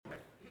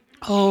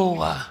Oh,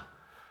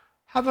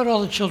 how about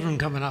all the children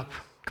coming up?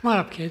 Come on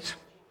up, kids.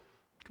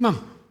 Come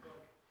on.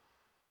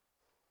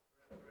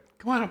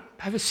 Come on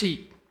up. Have a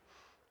seat.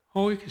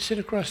 Oh, you can sit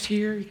across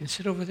here. You can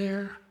sit over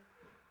there.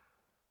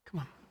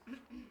 Come on.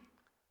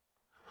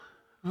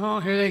 Oh,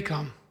 here they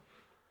come.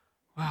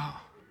 Wow.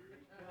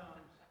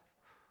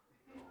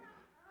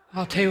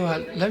 I'll tell you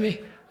what. Let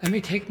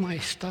me take my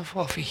stuff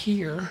off of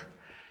here,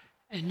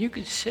 and you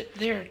can sit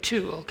there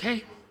too.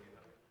 Okay?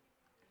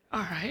 All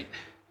right.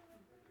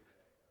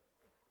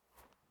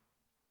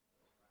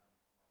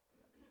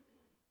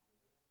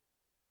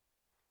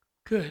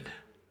 Good.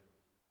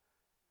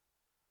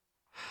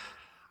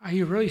 Are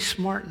you really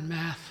smart in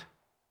math?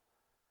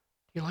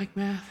 Do you like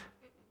math?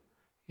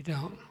 You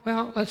don't?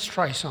 Well, let's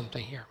try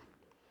something here.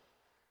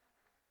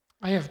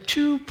 I have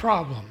two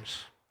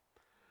problems.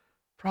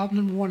 Problem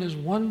number one is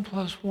 1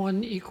 plus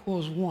 1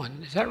 equals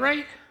 1. Is that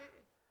right?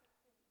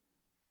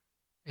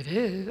 It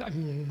is.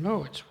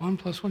 No, it's 1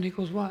 plus 1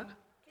 equals what?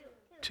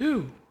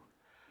 2.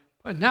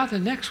 But now the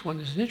next one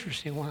is an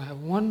interesting one. I have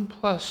 1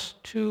 plus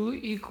 2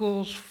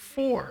 equals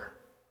 4.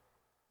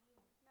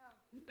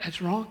 That's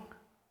wrong?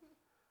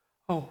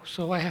 Oh,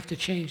 so I have to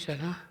change that,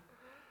 huh?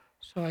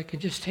 So I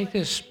could just take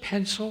this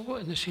pencil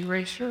and this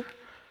eraser,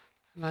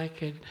 and I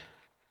could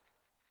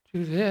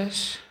do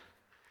this,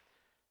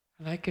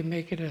 and I can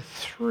make it a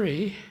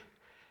 3,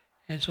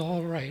 and it's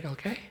all right,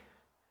 okay?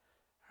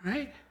 All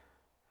right?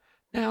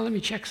 Now let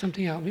me check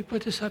something out. Let me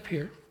put this up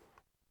here.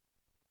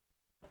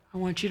 I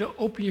want you to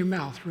open your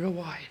mouth real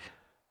wide.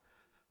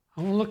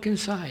 I want to look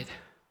inside.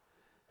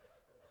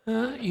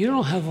 You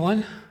don't have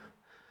one.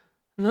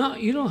 No,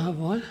 you don't have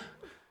one.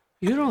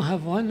 You don't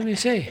have one. Let me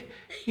say,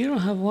 you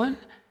don't have one.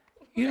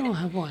 You don't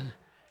have one.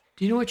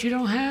 Do you know what you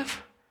don't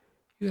have?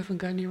 You haven't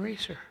got an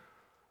eraser.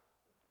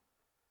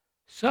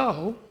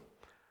 So,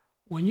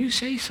 when you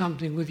say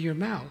something with your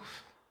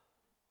mouth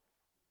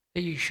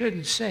that you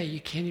shouldn't say, you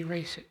can't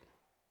erase it.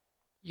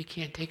 You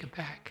can't take it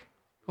back.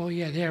 Oh,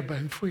 yeah, there,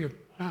 but for your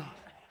mouth.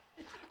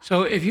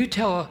 So if you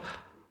tell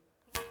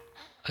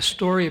a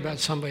story about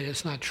somebody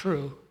that's not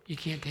true, you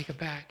can't take it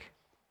back.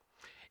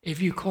 If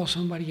you call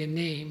somebody a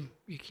name,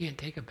 you can't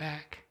take it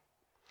back.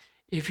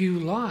 If you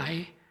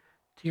lie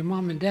to your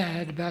mom and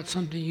dad about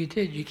something you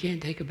did, you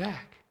can't take it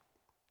back.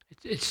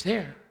 It's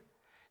there.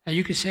 Now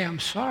you can say, I'm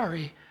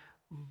sorry,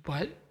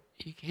 but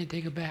you can't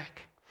take it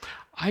back.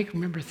 I can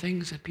remember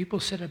things that people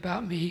said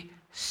about me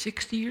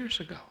 60 years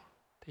ago.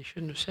 They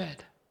shouldn't have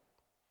said.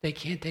 They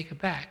can't take it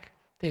back.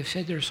 They've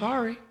said they're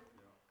sorry,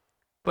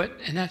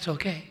 and that's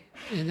okay.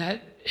 And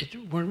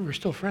we're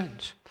still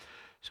friends.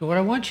 So what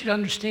I want you to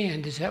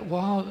understand is that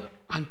while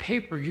on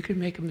paper you can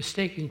make a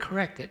mistake and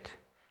correct it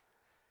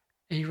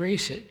and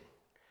erase it,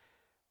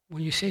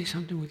 when you say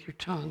something with your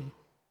tongue,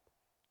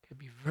 you can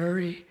be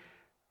very,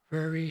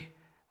 very,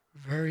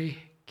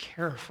 very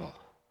careful.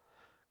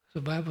 The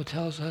Bible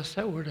tells us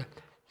that we're to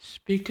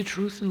speak the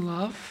truth in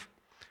love.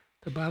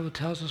 The Bible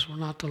tells us we're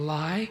not to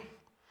lie.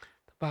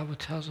 The Bible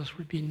tells us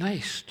we're to be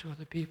nice to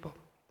other people.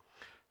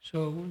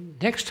 So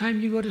next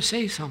time you go to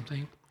say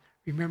something,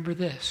 remember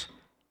this.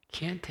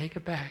 Can't take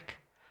it back.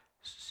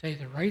 Say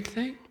the right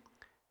thing,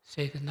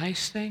 say the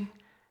nice thing,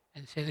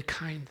 and say the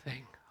kind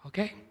thing.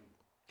 Okay?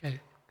 Okay,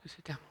 go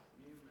sit down.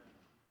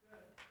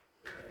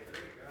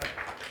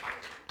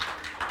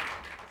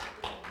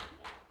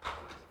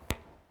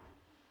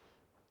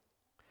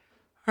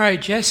 All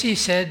right, Jesse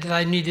said that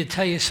I need to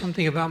tell you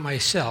something about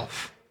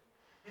myself.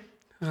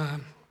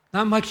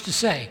 Not much to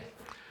say.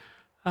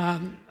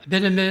 I've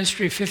been in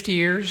ministry 50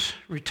 years,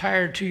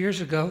 retired 2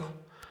 years ago.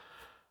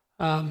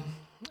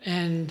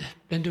 And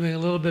been doing a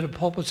little bit of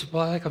pulpit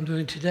supply like I'm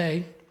doing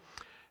today.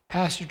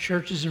 Pastored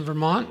churches in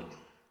Vermont,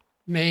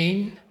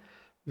 Maine,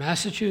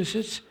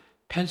 Massachusetts,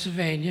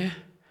 Pennsylvania,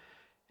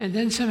 and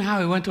then somehow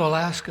I went to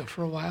Alaska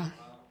for a while,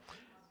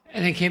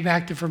 and then came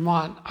back to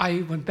Vermont.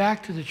 I went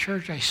back to the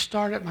church I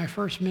started my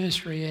first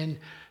ministry in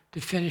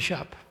to finish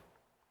up.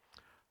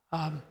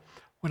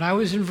 When I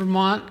was in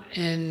Vermont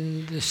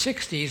in the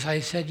 60s,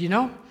 I said,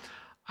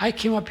 I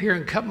came up here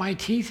and cut my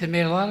teeth and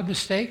made a lot of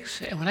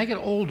mistakes, and when I get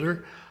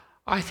older,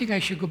 I think I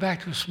should go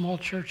back to a small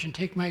church and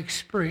take my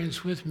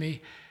experience with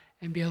me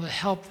and be able to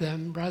help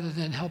them rather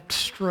than help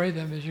destroy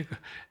them as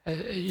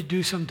you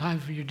do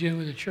sometimes when you're dealing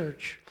with a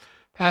church.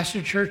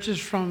 Pastor churches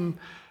from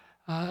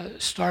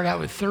start out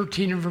with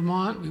 13 in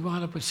Vermont. We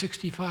wound up with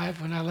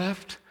 65 when I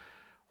left,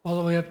 all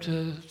the way up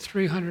to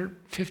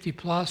 350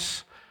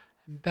 plus,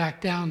 and back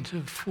down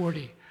to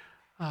 40.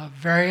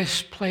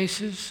 Various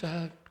places,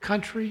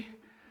 country,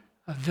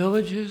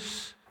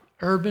 villages,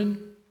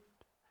 urban,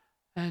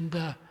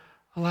 and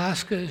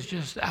Alaska is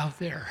just out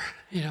there,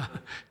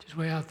 just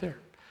way out there.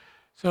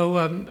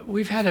 So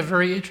we've had a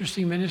very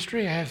interesting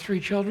ministry. I have 3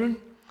 children.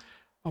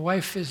 My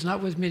wife is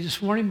not with me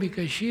this morning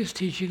because she is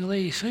teaching a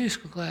ladies' Sunday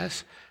school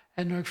class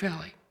at North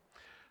Valley.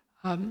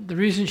 The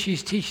reason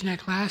she's teaching that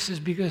class is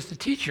because the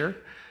teacher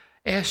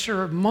asked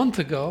her a month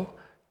ago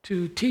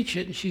to teach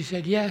it, and she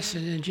said yes,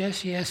 and then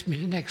Jesse asked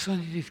me the next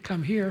Sunday to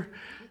come here,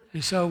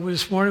 and so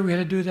this morning we had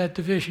to do that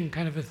division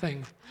kind of a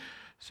thing.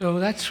 So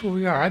that's where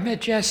we are. I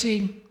met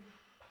Jesse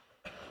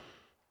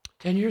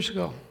 10 years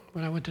ago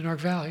when I went to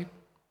North Valley.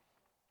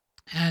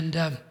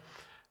 And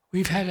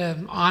we've had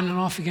an on and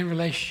off again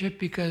relationship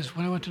because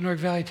when I went to North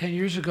Valley 10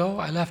 years ago,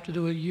 I left to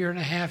do a year and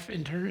a half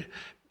interim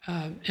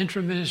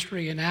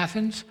ministry in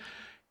Athens,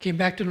 came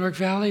back to North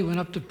Valley, went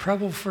up to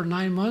Preble for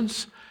 9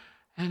 months,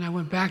 and I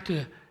went back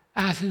to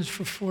Athens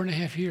for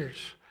 4.5 years.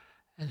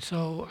 And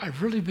so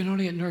I've really been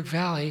only at North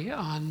Valley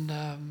on,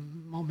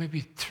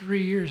 maybe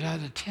 3 years out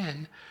of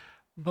 10.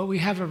 But we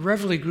have a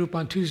Reveille group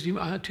on Tuesday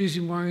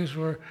mornings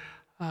where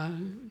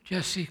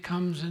Jesse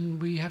comes and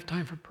we have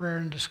time for prayer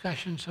and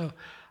discussion. So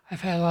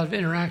I've had a lot of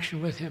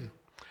interaction with him.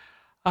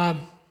 Why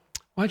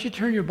don't you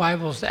turn your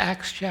Bibles to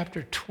Acts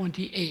chapter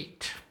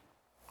 28.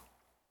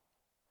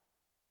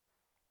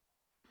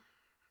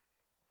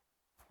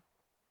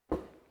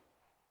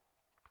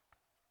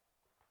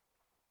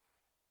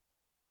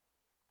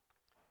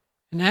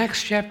 In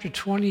Acts chapter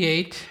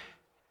 28,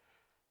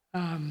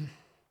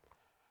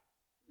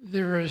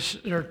 there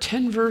are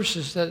 10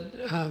 verses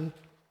that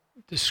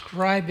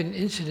describe an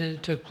incident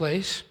that took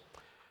place,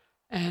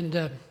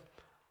 and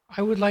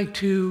I would like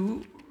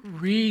to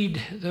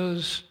read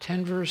those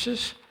 10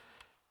 verses,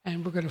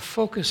 and we're going to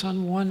focus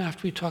on one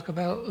after we talk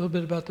about a little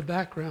bit about the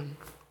background.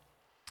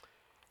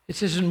 It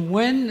says, "And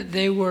when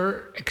they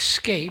were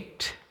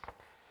escaped,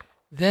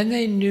 then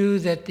they knew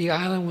that the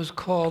island was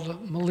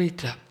called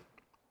Melita.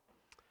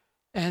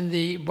 And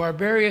the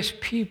barbarous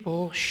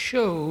people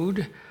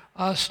showed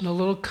us no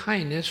little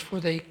kindness, for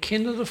they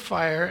kindled a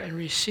fire and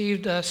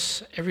received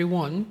us, every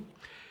one,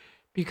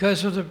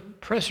 because of the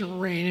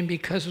present rain and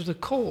because of the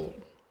cold.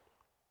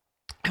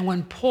 And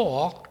when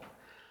Paul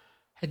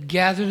had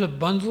gathered a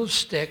bundle of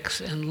sticks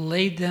and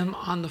laid them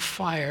on the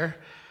fire,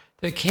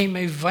 there came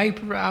a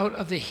viper out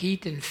of the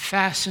heat and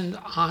fastened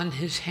on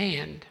his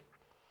hand.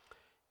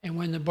 And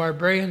when the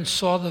barbarians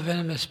saw the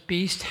venomous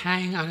beast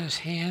hang on his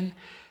hand,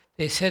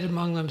 they said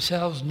among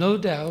themselves, 'No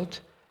doubt,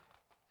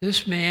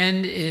 this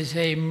man is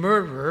a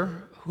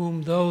murderer,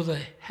 whom though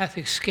he hath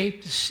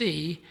escaped the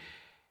sea,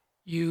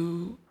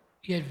 you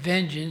yet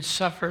vengeance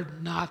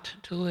suffered not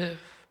to live.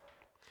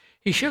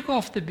 He shook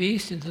off the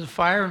beast into the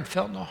fire and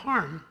felt no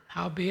harm.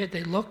 Howbeit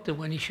they looked, and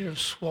when he should have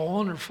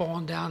swollen or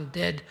fallen down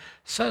dead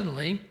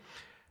suddenly,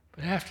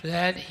 but after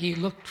that he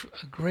looked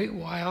a great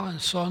while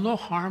and saw no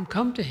harm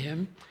come to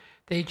him,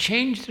 they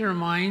changed their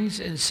minds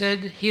and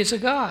said, He is a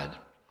god.'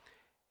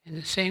 In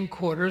the same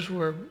quarters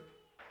were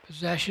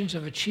possessions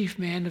of a chief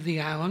man of the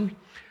island,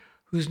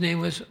 whose name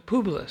was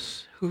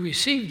Publius, who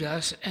received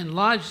us and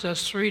lodged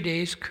us 3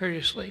 days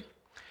courteously.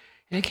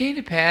 And it came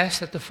to pass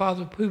that the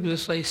father of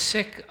Publius lay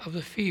sick of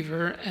the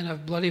fever and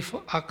of bloody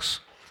flux,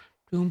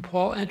 to whom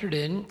Paul entered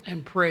in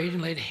and prayed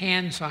and laid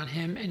hands on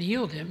him and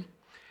healed him.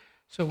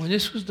 So when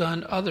this was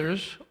done,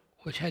 others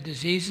which had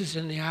diseases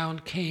in the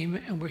island came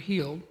and were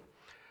healed,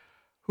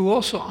 who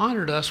also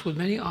honored us with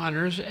many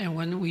honors, and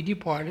when we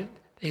departed,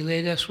 they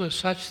laid us with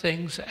such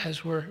things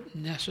as were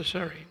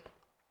necessary."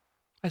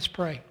 Let's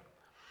pray.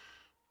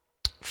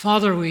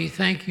 Father, we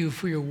thank you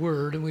for your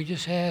word, and we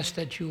just ask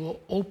that you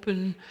will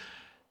open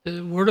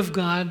the word of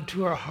God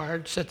to our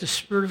hearts, that the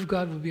Spirit of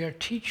God will be our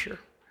teacher,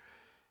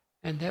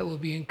 and that we'll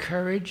be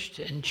encouraged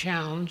and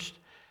challenged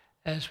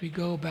as we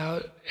go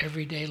about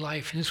everyday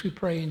life. And this we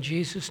pray in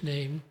Jesus'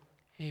 name,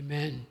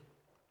 amen.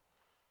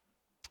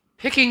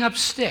 Picking up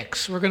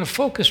sticks. We're going to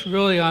focus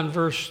really on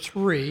verse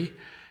 3.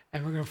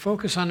 And we're going to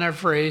focus on that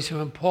phrase,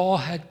 when Paul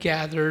had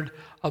gathered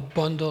a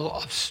bundle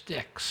of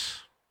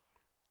sticks.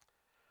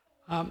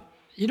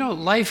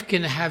 Life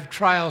can have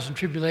trials and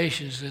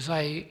tribulations, as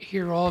I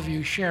hear all of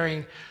you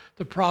sharing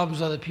the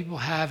problems other people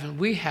have and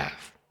we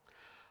have.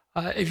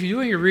 If you're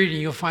doing your reading,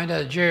 you'll find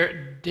out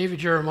David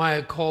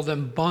Jeremiah called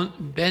them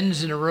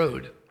bends in a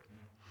road.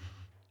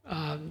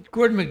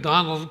 Gordon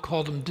MacDonald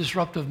called them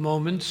disruptive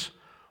moments.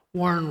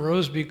 Warren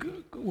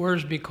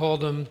Worsby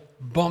called them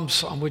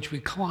bumps on which we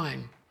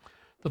climb.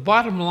 The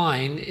bottom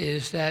line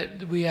is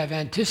that we have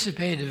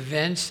anticipated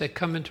events that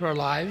come into our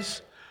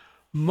lives.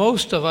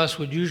 Most of us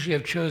would usually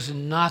have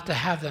chosen not to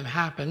have them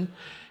happen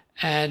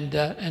and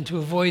to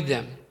avoid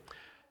them.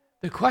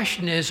 The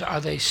question is,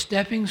 are they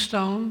stepping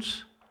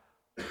stones,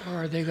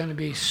 or are they going to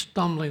be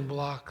stumbling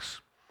blocks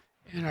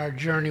in our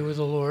journey with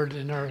the Lord,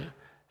 in our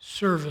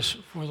service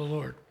for the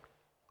Lord?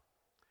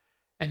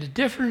 And the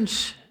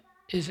difference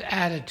is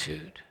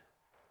attitude.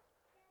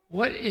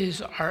 What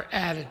is our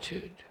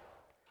attitude?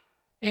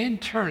 Ann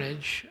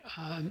Turnage,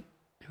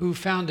 who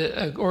founded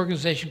an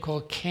organization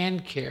called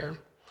CanCare,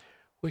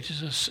 which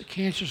is a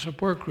cancer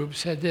support group,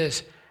 said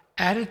this: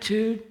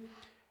 attitude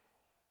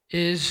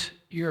is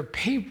your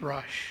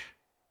paintbrush.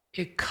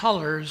 It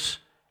colors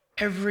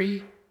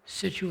every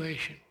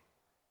situation.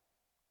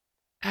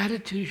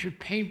 Attitude is your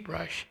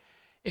paintbrush.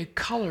 It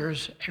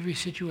colors every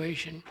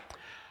situation.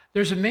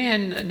 There's a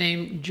man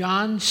named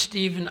John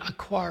Stephen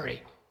Aquari.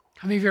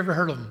 How many of you ever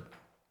heard of him?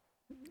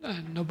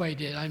 Nobody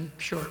did, I'm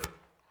sure.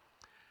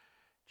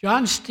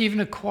 John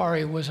Stephen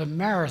Aquari was a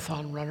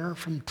marathon runner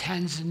from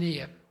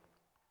Tanzania.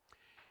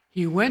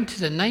 He went to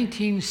the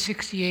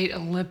 1968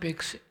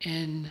 Olympics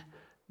in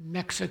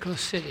Mexico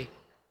City.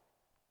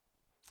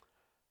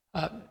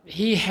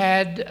 He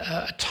had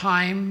a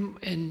time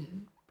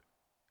in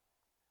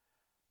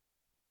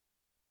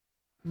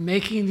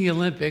making the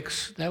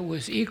Olympics that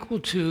was equal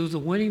to the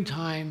winning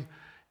time,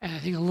 and I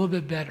think a little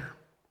bit better.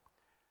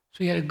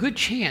 So he had a good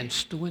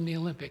chance to win the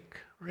Olympic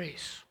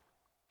race.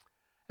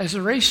 As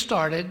the race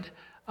started,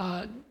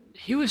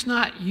 he was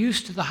not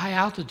used to the high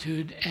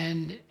altitude,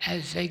 and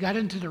as they got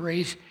into the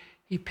race,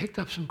 he picked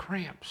up some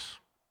cramps.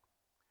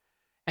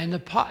 And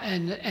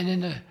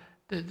then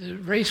the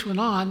race went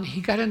on.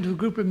 He got into a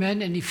group of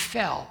men and he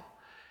fell.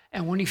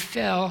 And when he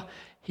fell,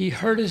 he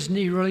hurt his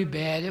knee really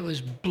bad. It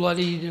was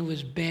bloody and it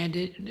was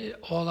bandaged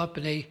all up,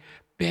 and they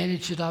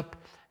bandaged it up,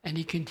 and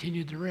he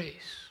continued the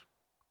race.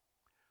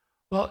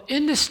 Well,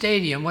 in the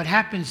stadium, what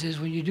happens is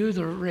when you do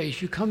the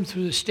race, you come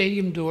through the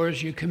stadium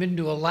doors, you come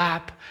into a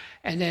lap,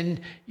 and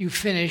then you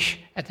finish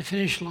at the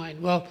finish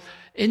line. Well,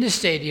 in the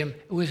stadium,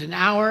 it was an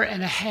hour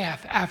and a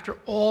half after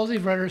all the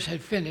runners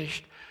had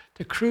finished.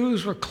 The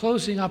crews were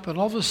closing up, and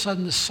all of a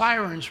sudden the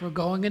sirens were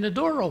going, and the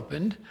door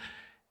opened,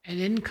 and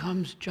in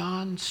comes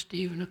John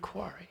Stephen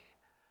Aquari.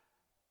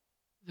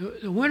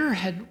 The winner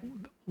had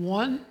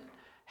won,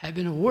 had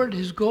been awarded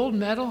his gold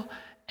medal,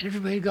 and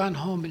everybody had gone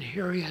home, and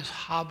here he is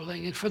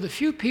hobbling. And for the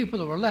few people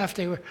that were left,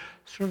 they were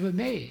sort of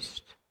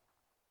amazed.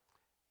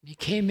 And he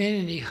came in,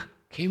 and he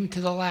came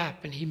to the lap,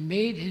 and he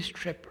made his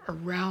trip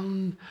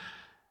around.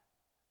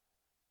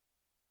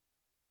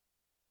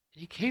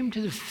 He came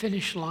to the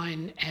finish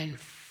line and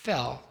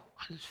fell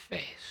on his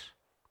face.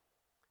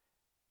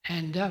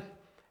 And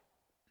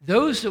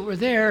those that were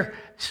there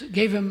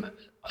gave him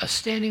a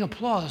standing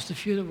applause, the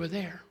few that were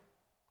there.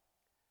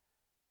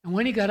 And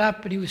when he got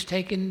up and he was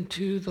taken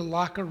to the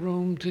locker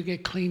room to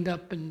get cleaned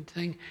up and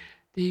thing,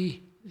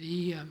 the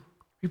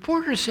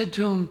reporter said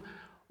to him,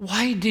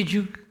 why did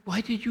you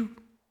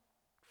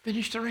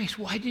finish the race?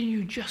 Why didn't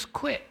you just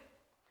quit?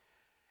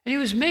 And he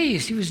was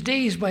amazed. He was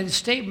dazed by the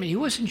statement. He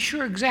wasn't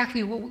sure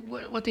exactly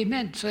what they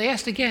meant. So they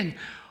asked again,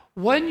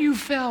 when you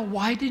fell,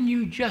 why didn't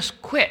you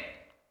just quit?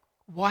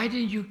 Why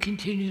didn't you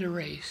continue the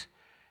race?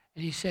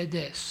 And he said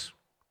this,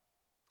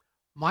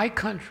 my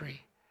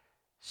country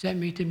sent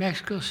me to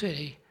Mexico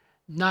City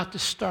not to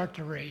start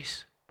the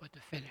race, but to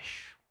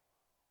finish.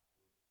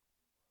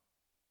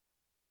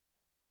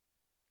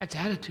 That's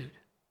attitude.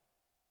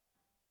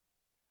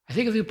 I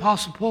think of the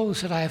Apostle Paul who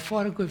said, I have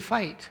fought a good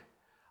fight.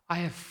 I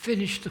have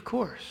finished the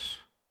course.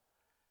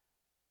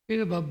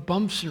 Think about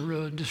bumps in the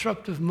road,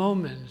 disruptive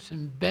moments,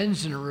 and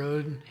bends in the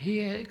road. He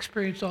had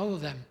experienced all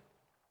of them.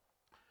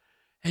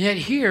 And yet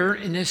here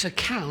in this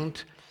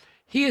account,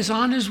 he is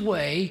on his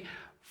way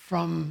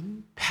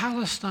from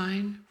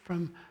Palestine,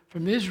 from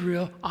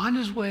Israel, on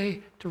his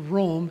way to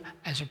Rome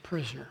as a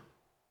prisoner.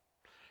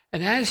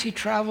 And as he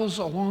travels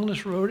along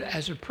this road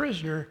as a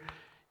prisoner,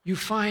 you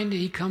find that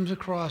he comes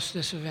across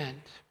this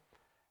event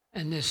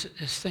and this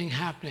thing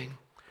happening.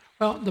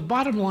 Well, the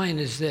bottom line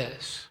is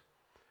this.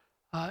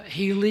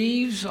 He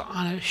leaves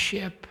on a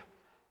ship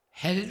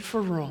headed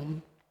for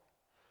Rome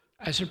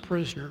as a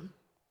prisoner.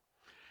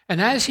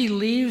 And as he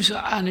leaves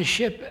on the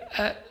ship,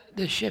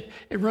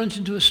 it runs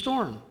into a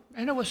storm.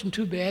 And it wasn't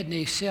too bad, and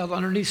they sailed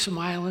underneath some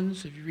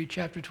islands, if you read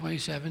chapter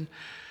 27.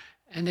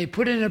 And they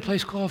put it in a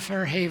place called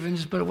Fair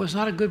Havens, but it was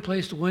not a good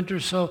place to winter,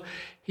 so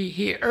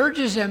he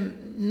urges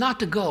them not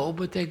to go,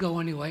 but they go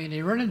anyway, and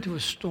they run into a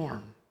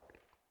storm.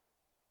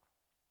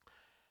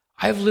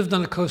 I've lived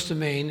on the coast of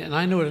Maine, and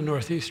I know what a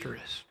northeaster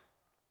is.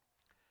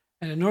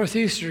 And a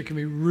northeaster can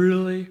be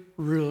really,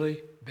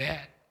 really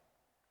bad.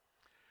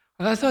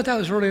 And I thought that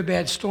was really a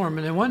bad storm.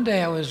 And then one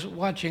day I was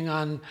watching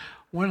on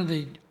one of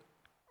the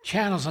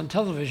channels on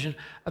television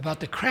about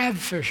the crab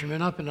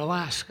fishermen up in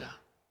Alaska.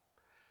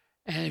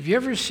 And have you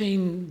ever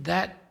seen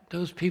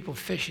those people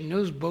fishing?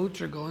 Those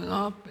boats are going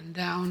up and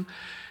down.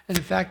 And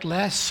in fact,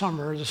 last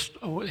summer,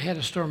 they had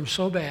a storm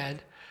so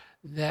bad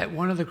that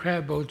one of the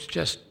crab boats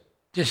just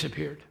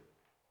disappeared.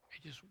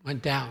 It just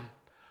went down.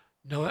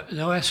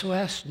 No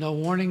SOS, no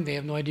warning. They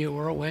have no idea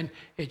where it went.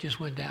 It just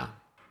went down.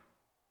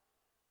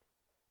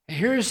 And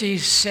here's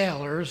these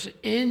sailors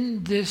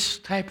in this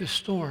type of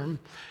storm.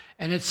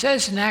 And it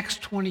says in Acts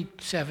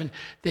 27,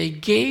 they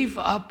gave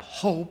up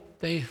hope.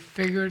 They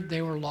figured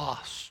they were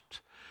lost.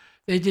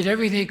 They did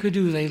everything they could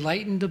do. They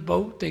lightened the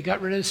boat. They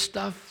got rid of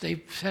stuff.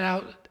 They set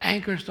out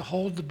anchors to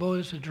hold the boat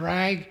as a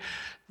drag.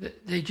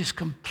 They just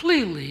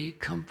completely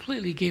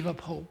gave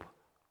up hope.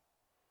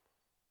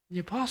 The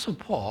Apostle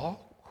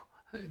Paul,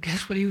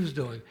 guess what he was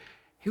doing?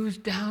 He was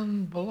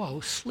down below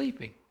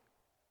sleeping.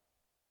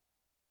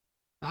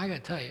 Now, I got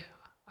to tell you,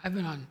 I've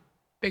been on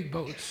big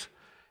boats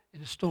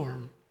in a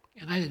storm,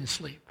 and I didn't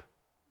sleep.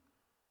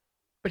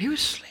 But he was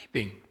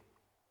sleeping.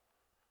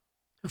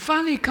 And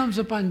finally he comes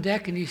up on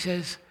deck and he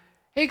says,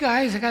 hey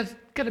guys, I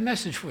got a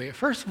message for you.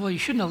 First of all, you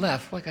shouldn't have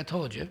left like I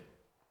told you.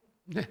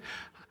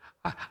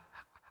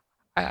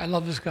 I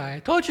love this guy. I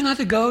told you not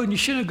to go and you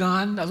shouldn't have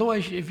gone.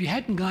 Otherwise, if you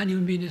hadn't gone, you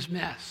would be in this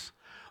mess.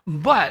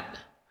 But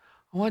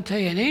I want to tell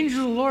you, an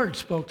angel of the Lord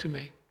spoke to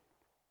me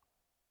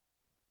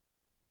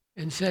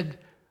and said,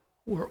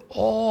 we're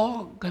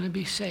all going to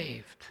be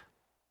saved.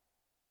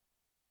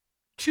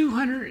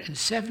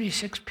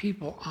 276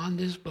 people on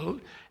this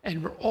boat,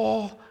 and we're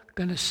all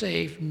going to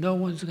save. No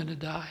one's going to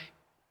die.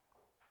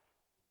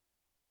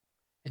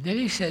 And then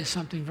he says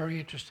something very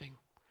interesting.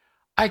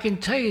 I can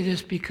tell you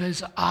this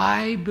because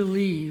I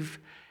believe,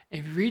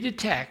 if you read the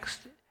text,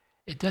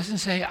 it doesn't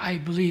say I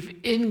believe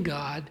in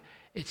God.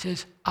 It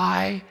says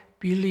I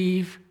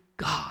believe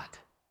God.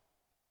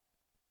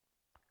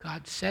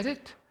 God said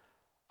it.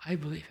 I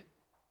believe it.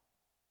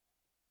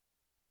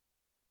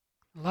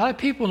 A lot of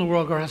people in the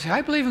world go around and say,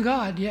 I believe in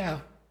God. Yeah.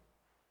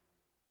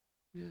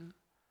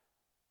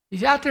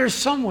 He's out there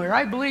somewhere.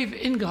 I believe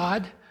in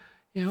God.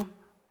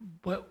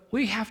 But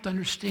we have to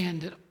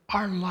understand that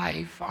our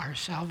life, our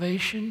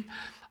salvation,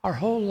 our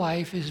whole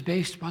life is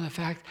based upon the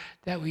fact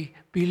that we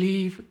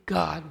believe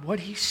God. What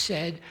he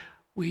said,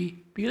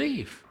 we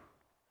believe.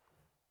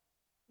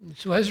 And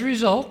so as a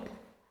result,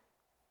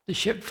 the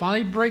ship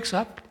finally breaks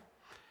up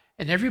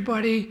and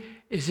everybody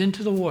is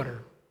into the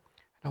water.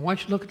 I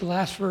want you to look at the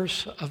last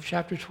verse of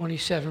chapter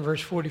 27,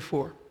 verse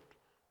 44.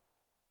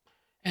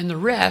 And the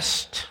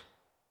rest,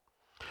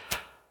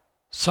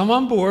 some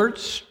on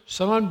boards,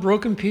 some on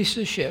broken pieces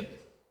of ship.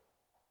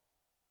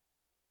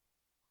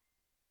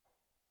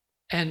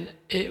 And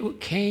it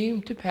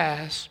came to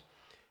pass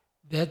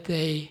that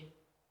they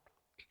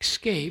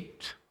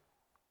escaped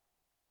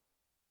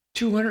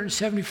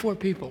 274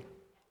 people.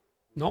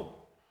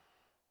 Nope.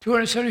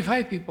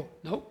 275 people.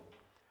 Nope.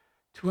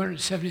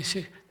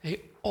 276.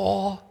 They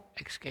all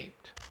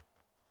escaped.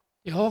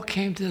 They all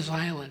came to this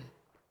island.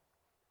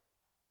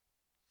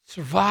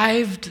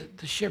 Survived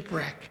the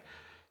shipwreck.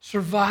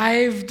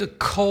 Survived the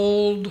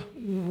cold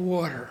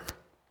water.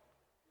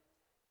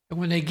 And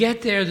when they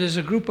get there, there's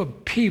a group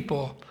of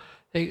people,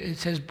 it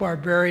says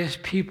barbarous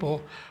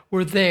people,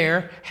 were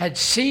there, had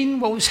seen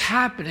what was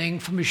happening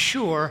from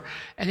ashore,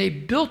 and they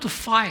built a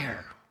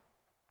fire.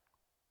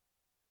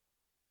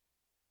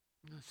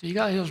 So you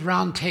got those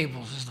round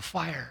tables as the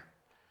fire.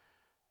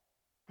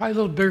 Probably a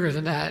little bigger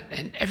than that.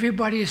 And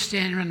everybody is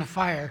standing around the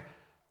fire,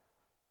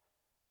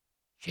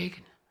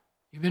 shaking.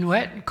 You've been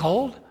wet and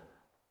cold?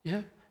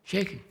 Yeah,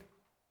 shaking.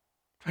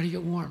 Trying to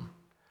get warm.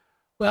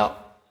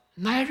 Well,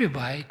 not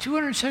everybody.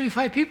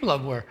 275 people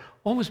up were.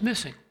 One was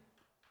missing.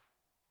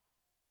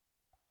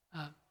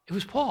 It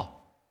was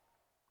Paul.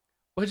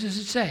 What does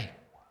it say?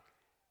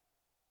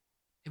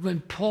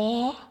 When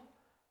Paul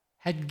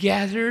had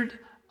gathered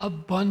a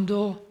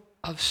bundle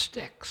of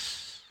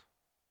sticks.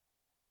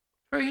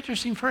 Very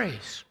interesting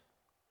phrase.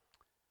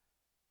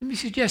 Let me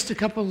suggest a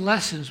couple of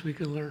lessons we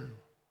could learn.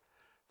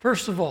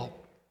 First of all,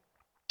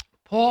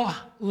 Paul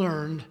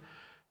learned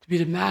to be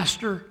the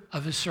master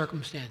of his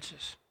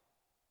circumstances.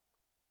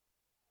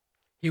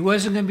 He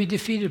wasn't going to be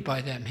defeated by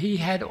them. He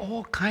had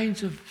all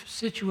kinds of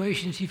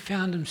situations he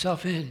found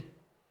himself in.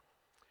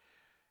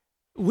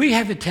 We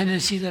have a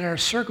tendency that our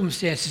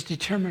circumstances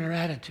determine our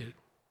attitude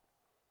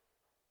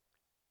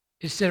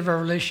instead of our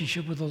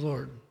relationship with the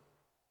Lord.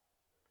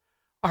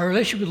 Our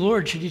relationship with the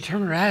Lord should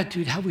determine our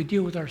attitude, how we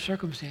deal with our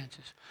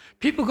circumstances.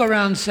 People go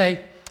around and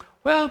say,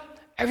 well,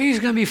 everything's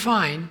going to be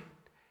fine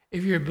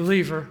if you're a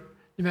believer,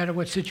 no matter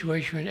what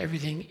situation you're in,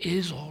 everything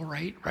is all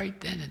right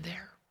then and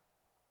there.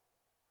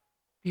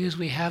 Because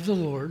we have the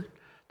Lord,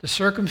 the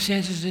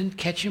circumstances didn't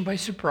catch him by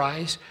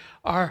surprise.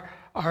 Our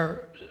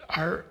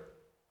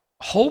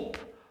hope,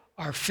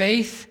 our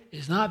faith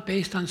is not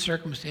based on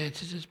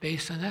circumstances. It's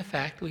based on that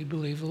fact that we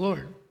believe the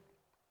Lord.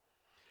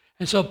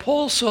 And so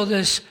Paul saw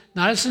this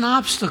not as an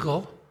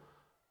obstacle,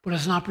 but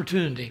as an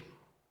opportunity.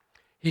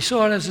 He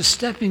saw it as a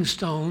stepping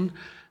stone,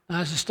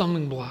 not as a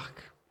stumbling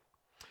block.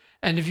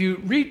 And if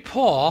you read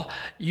Paul,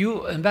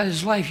 about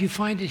his life, you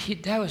find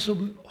that was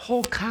the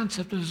whole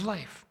concept of his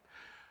life.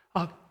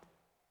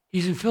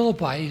 He's in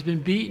Philippi. He's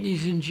been beaten.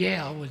 He's in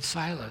jail with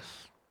Silas.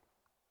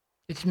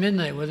 It's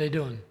midnight. What are they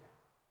doing?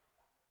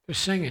 They're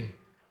singing.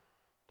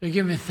 They're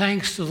giving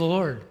thanks to the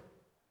Lord.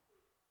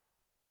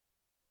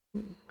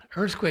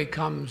 Earthquake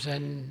comes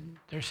and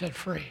they're set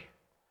free.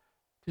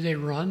 Do they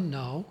run?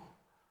 No.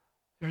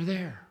 They're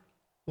there.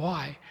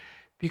 Why?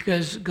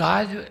 Because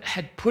God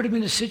had put him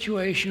in a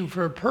situation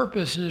for a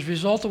purpose, and as a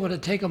result of what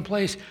had taken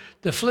place,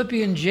 the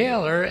Philippian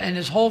jailer and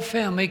his whole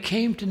family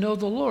came to know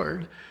the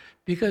Lord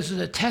because of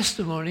the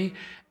testimony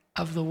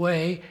of the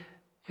way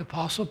the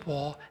Apostle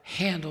Paul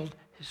handled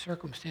his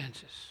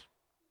circumstances.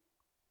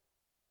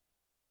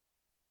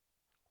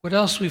 What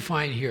else we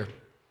find here?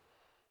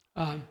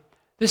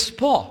 This is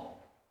Paul.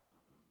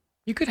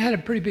 He could have had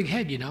a pretty big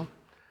head,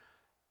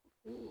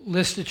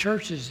 List of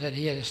churches that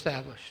he had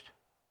established.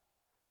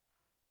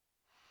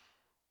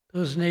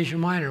 Those in Asia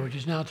Minor, which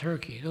is now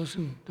Turkey. Those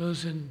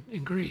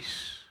in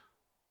Greece.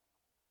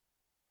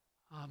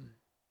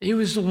 He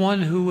was the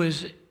one who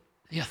was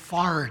the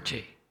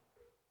authority.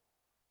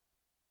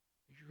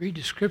 If you read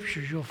the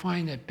scriptures, you'll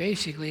find that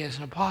basically as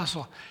an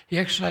apostle, he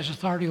exercised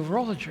authority over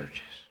all the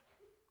churches.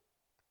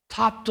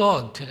 Top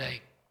dog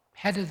today,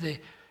 head of the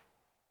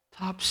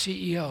top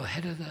CEO,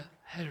 head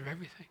of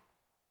everything.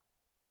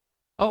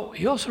 Oh,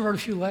 he also wrote a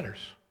few letters.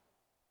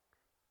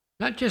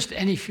 Not just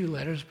any few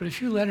letters, but a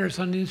few letters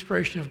on the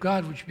inspiration of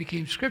God, which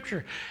became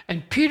Scripture.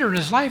 And Peter, in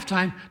his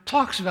lifetime,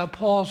 talks about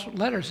Paul's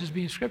letters as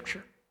being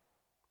Scripture.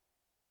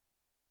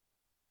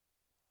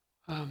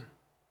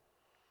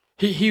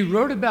 He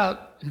wrote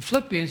about, in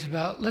Philippians,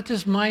 about, let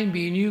this mind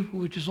be in you,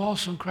 which is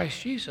also in Christ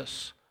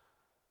Jesus.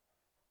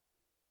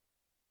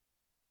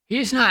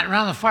 He's not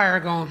around the fire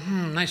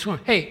going, nice one.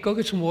 Hey, go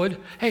get some wood.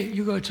 Hey,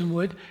 you go get some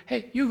wood.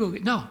 Hey, you go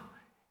get, no.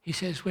 He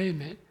says, wait a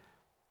minute.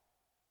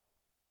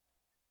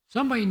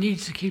 Somebody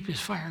needs to keep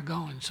this fire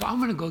going, so I'm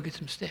going to go get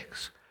some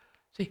sticks.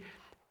 See,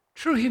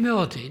 true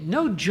humility.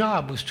 No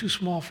job was too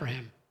small for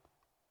him.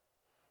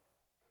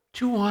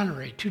 Too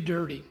honorary, too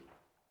dirty.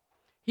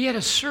 He had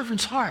a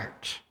servant's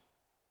heart.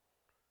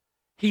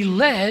 He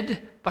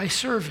led by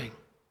serving.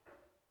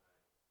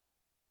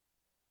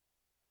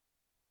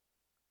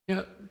 You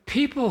know,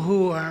 people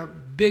who are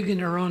big in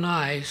their own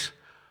eyes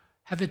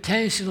have a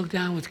tendency to look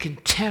down with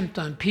contempt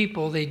on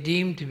people they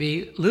deem to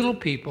be little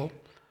people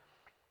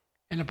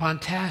and upon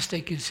tasks they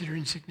consider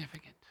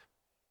insignificant.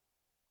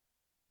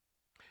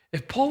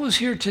 If Paul was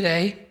here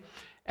today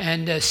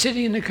and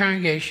sitting in the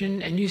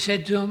congregation and you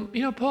said to him,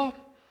 you know, Paul,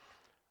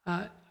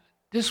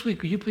 this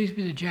week, would you please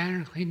be the janitor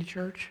and clean the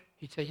church?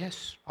 He'd say,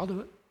 yes, I'll do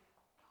it.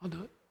 I'll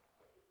do it.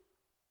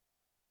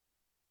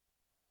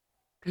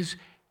 Because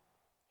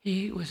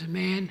he was a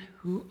man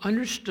who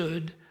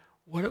understood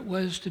what it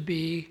was to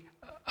be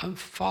a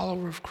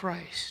follower of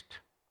Christ.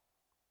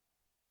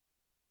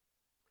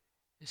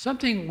 It's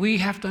something we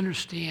have to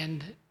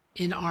understand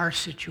in our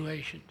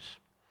situations.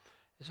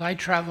 As I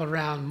travel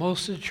around,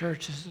 most of the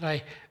churches that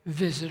I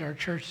visit are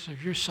churches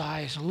of your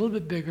size, a little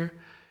bit bigger.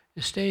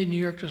 The state of New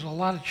York, there's a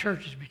lot of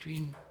churches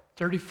between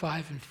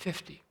 35 and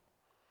 50.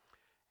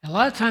 And a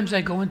lot of times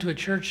I go into a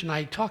church and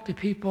I talk to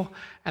people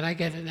and I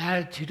get an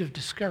attitude of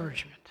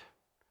discouragement.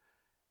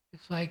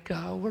 It's like,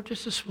 we're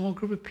just a small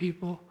group of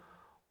people.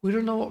 We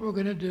don't know what we're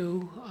going to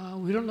do.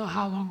 We don't know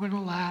how long we're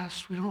going to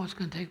last. We don't know what's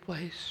going to take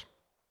place.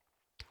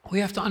 We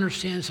have to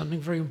understand something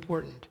very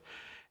important.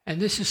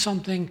 And this is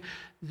something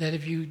that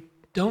if you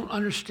don't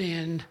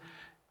understand,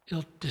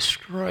 it'll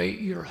destroy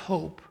your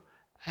hope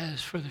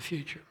as for the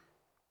future.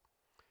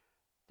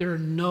 There are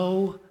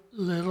no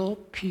little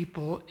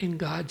people in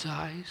God's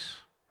eyes.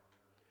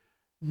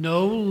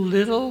 No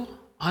little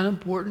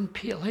unimportant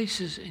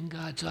places in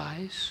God's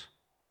eyes.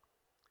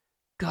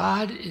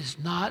 God is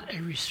not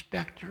a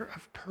respecter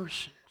of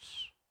persons.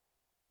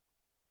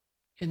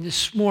 And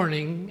this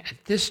morning,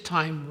 at this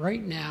time,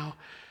 right now,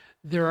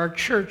 there are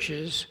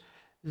churches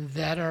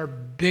that are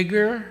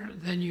bigger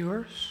than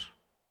yours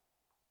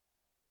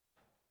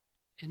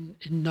in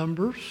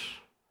numbers.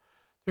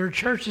 There are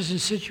churches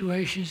and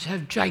situations that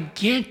have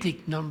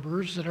gigantic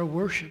numbers that are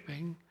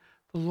worshiping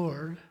the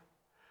Lord.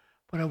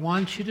 But I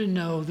want you to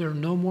know they're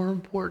no more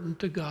important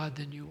to God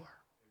than you are.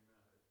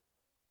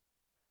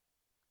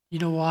 You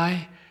know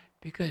why?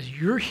 Because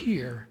you're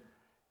here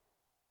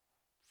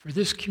for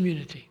this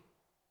community.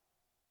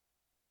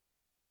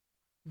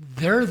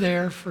 They're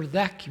there for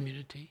that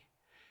community.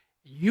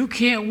 You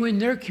can't win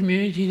their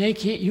community, they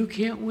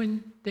can't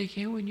win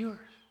yours.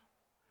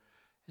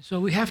 And so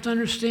we have to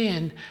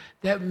understand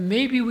that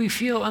maybe we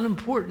feel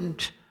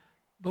unimportant,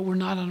 but we're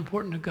not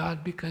unimportant to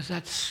God because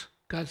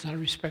God's not a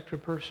respecter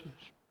of persons.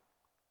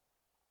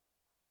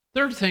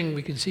 Third thing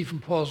we can see from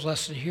Paul's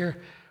lesson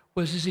here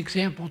was his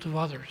example to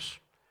others.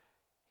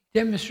 He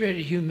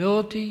demonstrated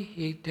humility,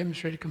 he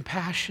demonstrated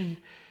compassion,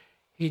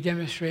 he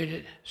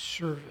demonstrated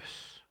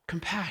service.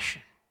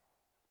 Compassion.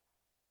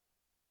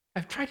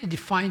 I've tried to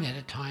define that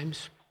at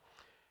times,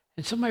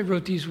 and somebody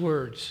wrote these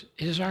words.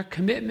 It is our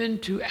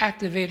commitment to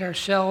activate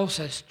ourselves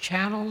as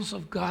channels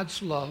of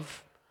God's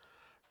love,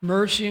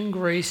 mercy and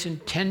grace in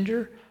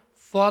tender,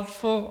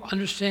 thoughtful,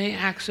 understanding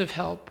acts of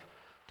help,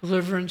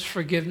 deliverance,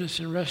 forgiveness,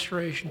 and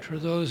restoration for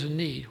those in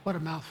need. What a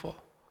mouthful.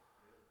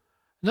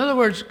 In other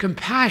words,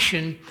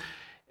 compassion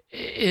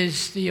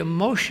is the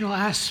emotional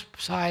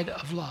side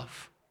of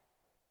love.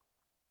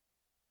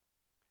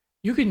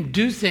 You can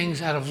do things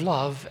out of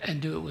love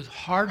and do it with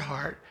hard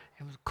heart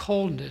and with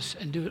coldness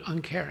and do it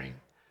uncaring.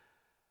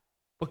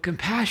 But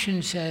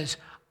compassion says,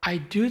 I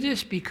do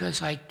this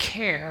because I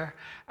care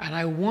and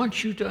I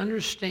want you to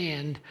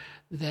understand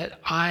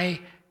that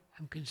I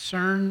am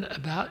concerned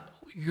about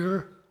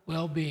your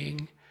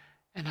well-being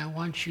and I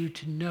want you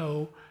to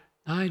know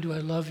not only do I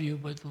love you,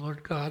 but the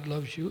Lord God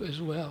loves you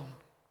as well.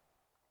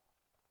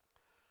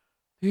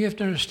 You have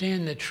to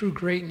understand that true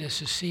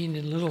greatness is seen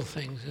in little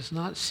things. It's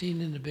not seen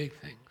in the big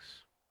things.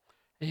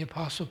 And the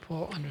Apostle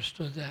Paul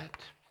understood that.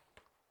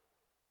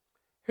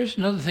 Here's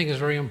another thing that's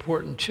very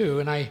important too.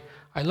 And I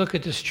look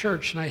at this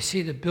church and I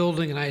see the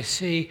building and I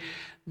see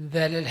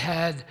that it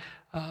had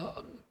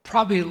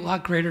probably a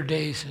lot greater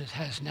days than it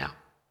has now.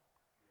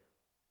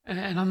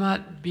 And I'm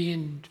not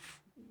being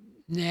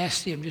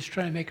nasty. I'm just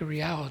trying to make a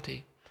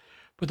reality.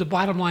 But the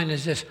bottom line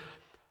is this.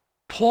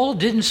 Paul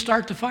didn't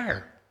start the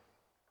fire.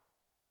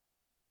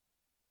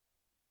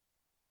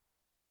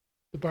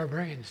 The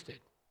barbarians did.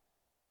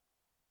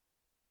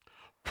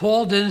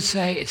 Paul didn't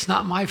say, it's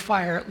not my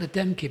fire, let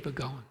them keep it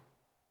going.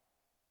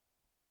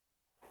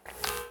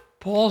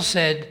 Paul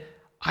said,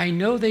 I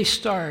know they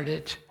started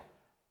it,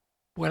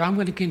 but I'm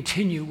going to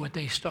continue what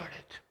they started.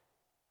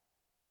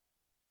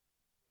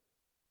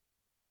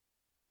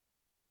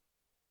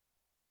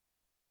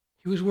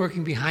 He was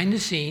working behind the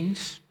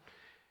scenes.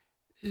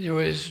 There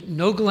was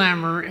no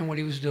glamour in what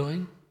he was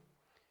doing.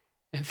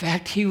 In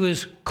fact, he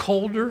was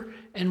colder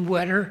and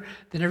wetter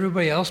than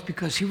everybody else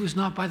because he was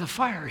not by the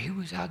fire. He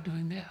was out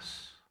doing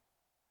this.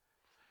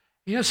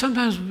 You know,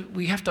 sometimes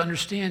we have to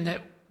understand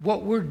that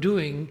what we're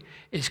doing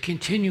is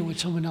continue what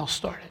someone else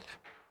started.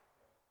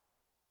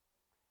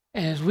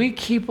 And as we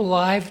keep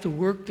alive the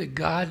work that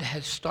God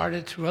has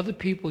started through other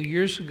people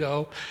years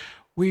ago,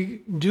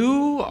 we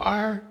do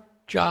our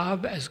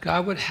job as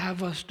God would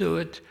have us do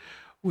it.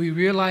 We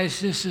realize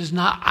this is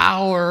not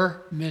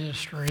our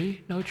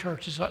ministry. No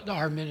church is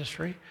our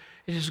ministry.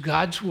 It is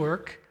God's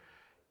work.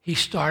 He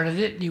started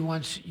it, and he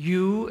wants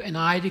you and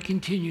I to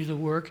continue the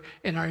work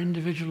in our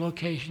individual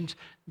locations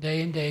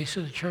day and day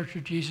so the Church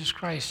of Jesus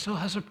Christ still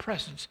has a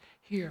presence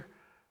here.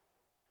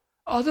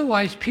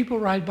 Otherwise, people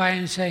ride by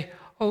and say,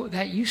 oh,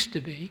 that used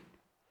to be.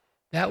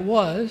 That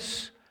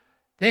was.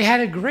 They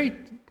had a great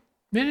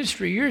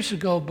ministry years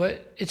ago,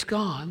 but it's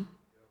gone.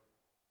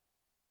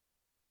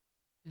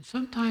 And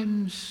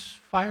sometimes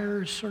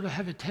fires sort of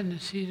have a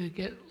tendency to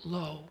get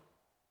low.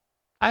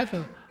 I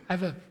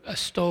have a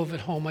stove at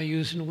home I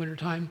use in the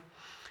wintertime,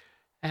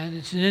 and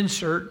it's an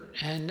insert.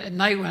 And at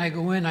night when I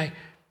go in, I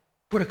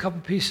put a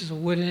couple pieces of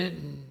wood in it,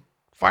 and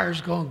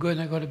fire's going good,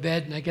 and I go to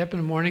bed, and I get up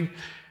in the morning,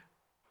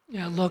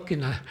 I look,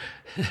 and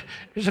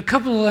there's a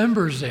couple of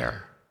embers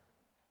there.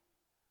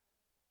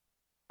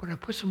 But I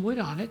put some wood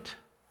on it,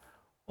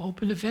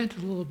 open the vent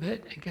a little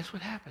bit, and guess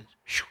what happens?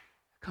 Shoo,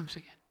 it comes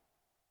again.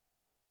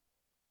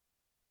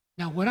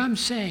 Now, what I'm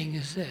saying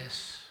is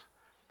this.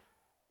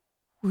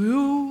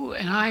 You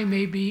and I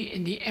may be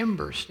in the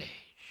ember stage,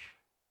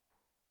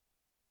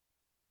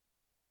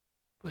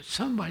 but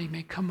somebody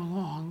may come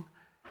along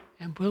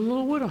and put a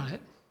little wood on it,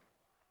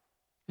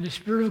 and the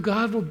Spirit of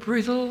God will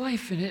breathe a little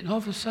life in it, and all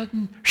of a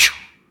sudden, shoo,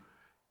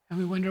 and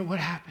we wonder what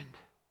happened.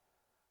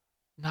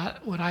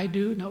 Not what I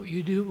do, not what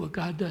you do, what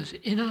God does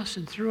in us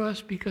and through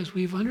us, because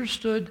we've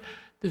understood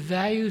the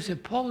values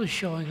that Paul is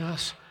showing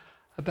us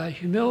about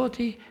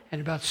humility and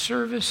about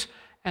service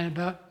and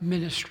about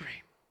ministry.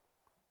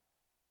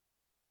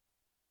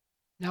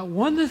 Now,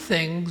 one of the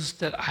things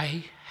that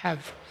I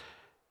have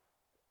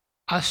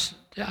us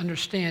to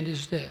understand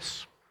is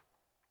this.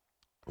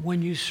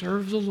 When you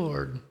serve the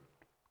Lord,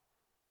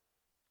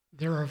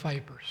 there are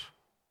vipers.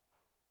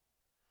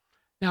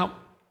 Now,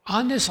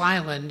 on this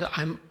island,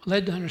 I'm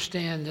led to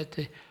understand that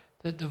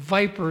the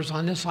vipers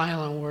on this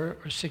island were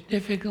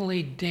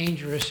significantly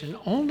dangerous, and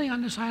only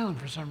on this island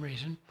for some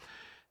reason,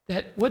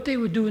 that what they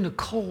would do in the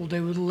cold, they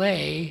would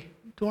lay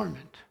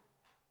dormant.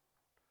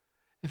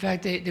 In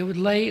fact, they would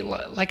lay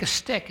like a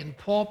stick, and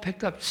Paul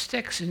picked up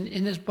sticks, and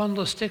in this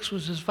bundle of sticks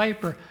was this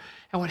viper.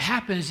 And what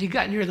happened is he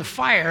got near the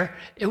fire,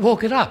 it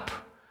woke it up,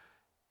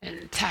 and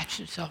it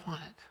attached itself on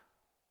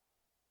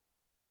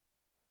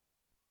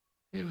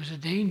it. It was a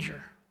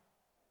danger.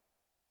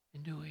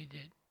 And knew what he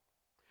did.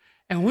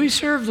 And when we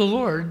serve the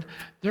Lord,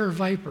 there are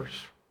vipers.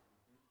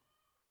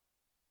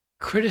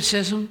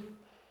 Criticism,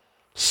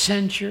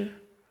 censure,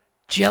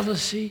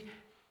 jealousy,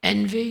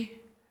 envy.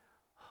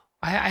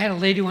 I had a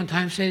lady one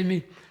time say to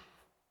me,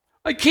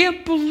 I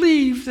can't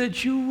believe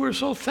that you were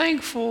so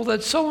thankful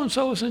that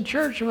so-and-so was in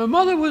church and my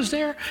mother was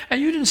there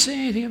and you didn't say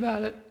anything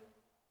about it.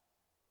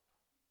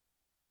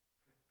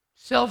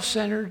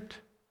 Self-centered,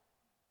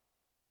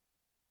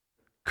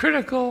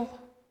 critical.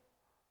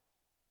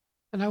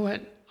 And I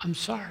went, I'm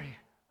sorry.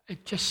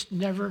 It just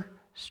never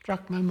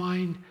struck my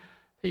mind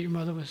that your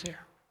mother was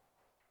there.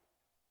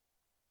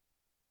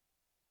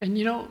 And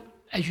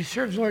as you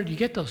serve the Lord, you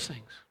get those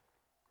things.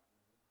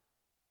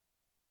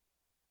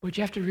 But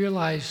you have to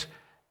realize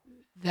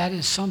that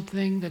is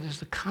something that is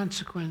the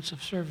consequence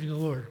of serving the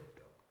Lord.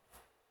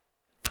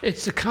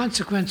 It's the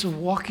consequence of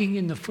walking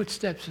in the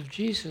footsteps of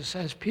Jesus,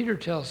 as Peter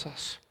tells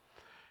us.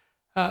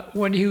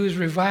 When he was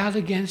reviled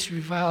against, he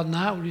reviled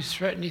not. When he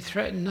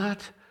threatened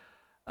not.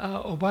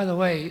 Oh, by the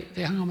way,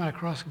 they hung him on a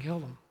cross and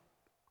killed him.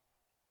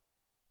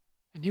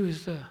 And he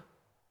was the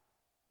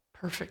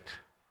perfect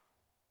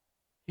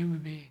human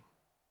being.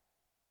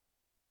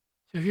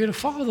 So if you're going to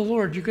follow the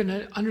Lord, you're going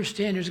to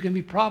understand there's going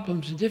to be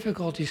problems and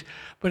difficulties.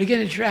 But again,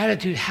 it's your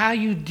attitude, how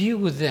you deal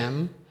with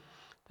them,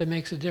 that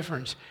makes a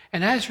difference.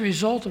 And as a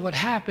result of what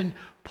happened,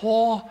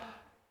 Paul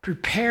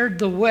prepared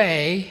the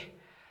way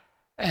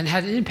and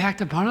had an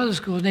impact upon other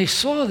schools. And they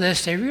saw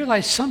this, they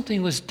realized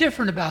something was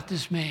different about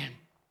this man.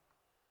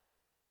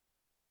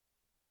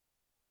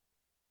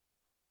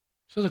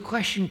 So the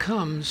question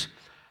comes,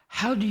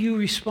 how do you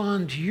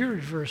respond to your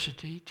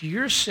adversity, to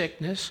your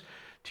sickness,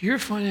 to your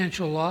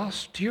financial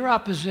loss, to your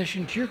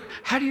opposition,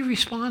 how do you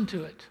respond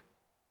to it?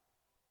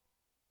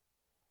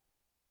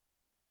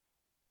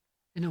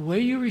 And the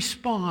way you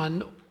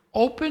respond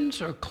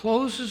opens or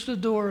closes the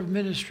door of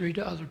ministry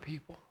to other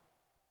people.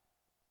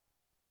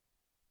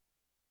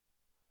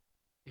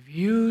 If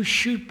you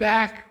shoot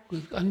back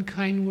with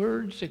unkind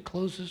words, it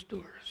closes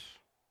doors.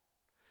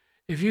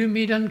 If you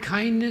meet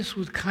unkindness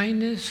with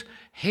kindness,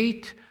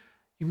 hate,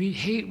 you meet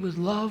hate with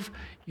love,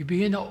 you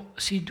begin to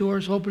see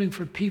doors opening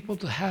for people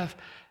to have,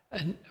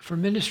 for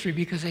ministry,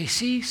 because they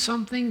see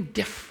something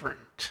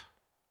different.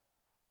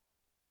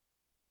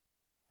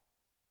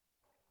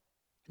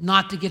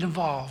 Not to get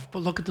involved, but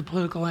look at the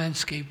political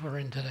landscape we're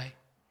in today.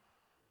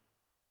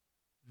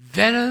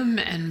 Venom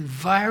and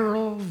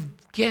viral,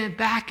 get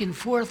back and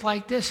forth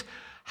like this.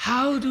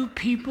 How do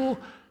people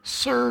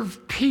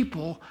serve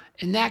people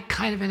in that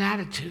kind of an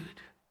attitude?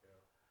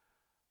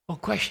 Well,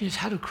 the question is,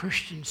 how do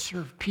Christians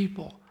serve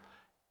people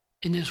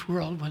in this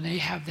world when they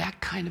have that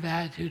kind of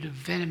attitude of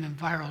venom and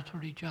viral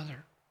toward each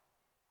other?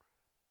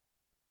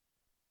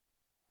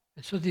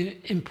 And so the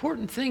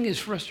important thing is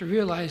for us to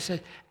realize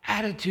that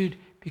attitude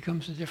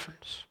becomes the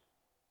difference.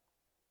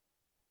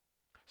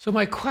 So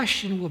my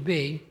question will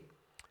be,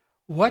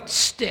 what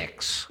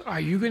sticks are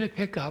you going to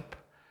pick up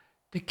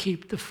to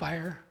keep the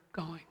fire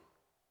going?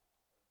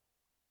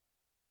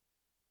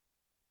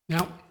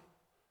 Now,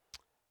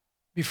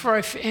 before I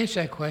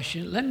answer that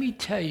question, let me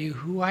tell you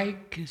who I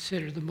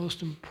consider the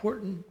most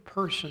important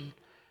person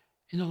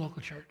in the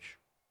local church.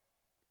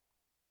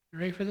 You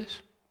ready for this?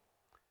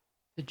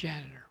 The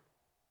janitor.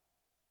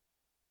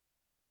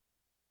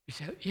 You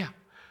said, yeah.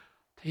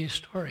 Tell you a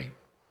story.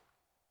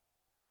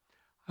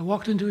 I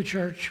walked into a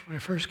church when I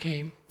first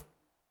came.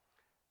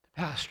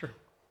 The pastor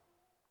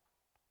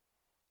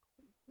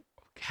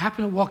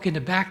happened to walk in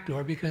the back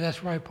door because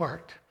that's where I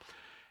parked.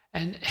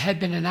 And it had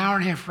been an hour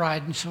and a half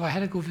ride, and so I had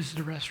to go visit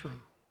the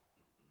restroom.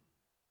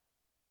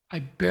 I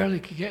barely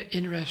could get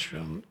in the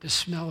restroom. The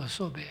smell was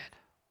so bad.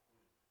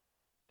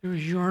 There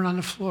was urine on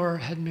the floor,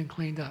 hadn't been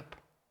cleaned up.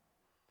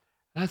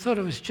 And I thought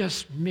it was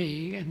just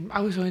me, and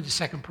I was only the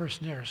second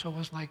person there, so it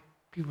wasn't like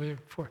people were there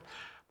before.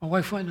 My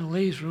wife went in the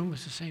ladies' room, it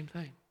was the same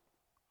thing.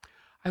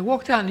 I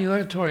walked out in the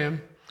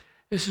auditorium,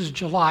 this is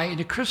July, and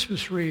the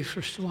Christmas wreaths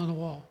were still on the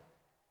wall.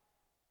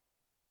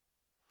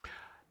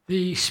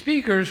 The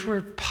speakers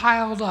were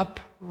piled up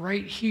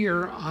right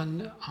here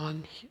on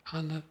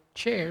the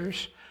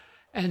chairs,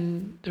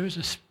 and there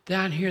was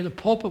down here, the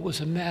pulpit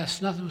was a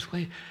mess, nothing was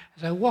clean.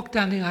 As I walked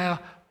down the aisle,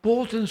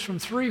 bulletins from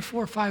 3,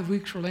 4, 5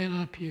 weeks were laying on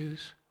the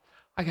pews.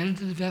 I got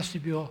into the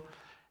vestibule,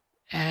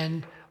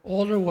 and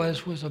all there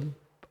was a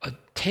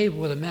table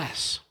with a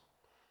mess.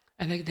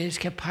 And they just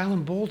kept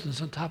piling bulletins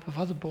on top of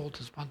other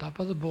bulletins, on top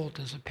of other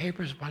bulletins, and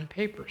papers upon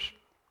papers.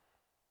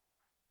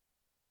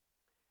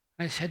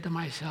 And I said to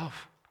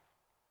myself,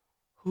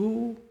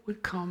 who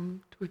would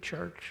come to a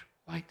church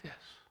like this?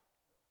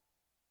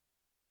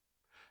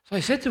 So I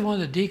said to one of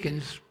the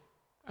deacons,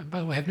 and by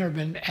the way, I've never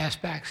been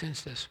asked back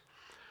since this.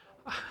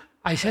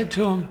 I said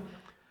to him,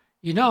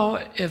 you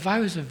know, if I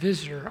was a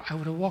visitor, I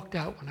would have walked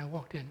out when I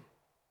walked in.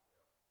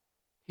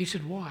 He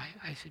said, why?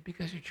 I said,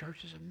 because your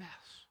church is a mess.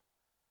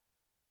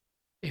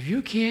 If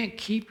you can't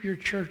keep your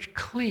church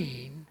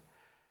clean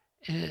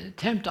in an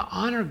attempt to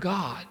honor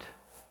God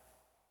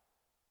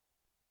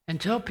and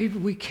tell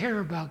people we care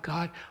about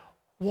God,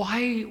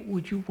 why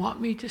would you want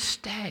me to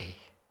stay?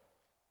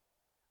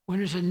 When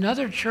there's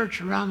another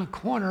church around the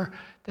corner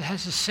that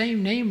has the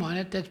same name on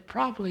it that's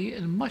probably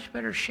in much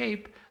better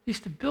shape, at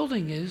least the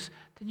building is,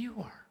 than you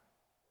are.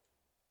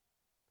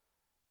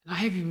 And I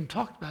haven't even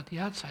talked about the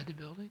outside of the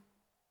building.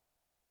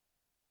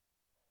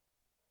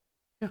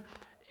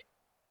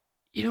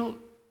 You know,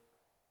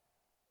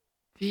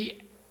 the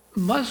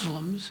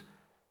Muslims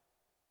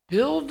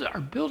are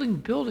building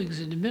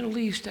buildings in the Middle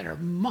East that are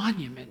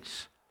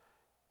monuments.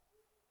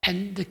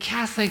 And the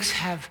Catholics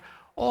have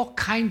all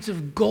kinds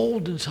of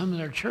gold in some of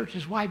their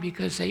churches. Why?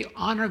 Because they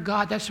honor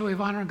God. That's the way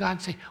of honoring God,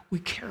 and say, we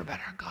care about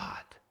our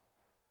God.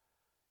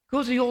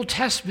 Go to the Old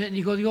Testament, and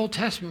you go to the Old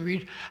Testament,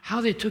 read how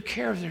they took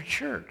care of their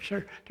church,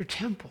 their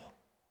temple.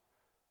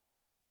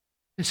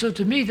 And so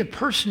to me, the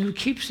person who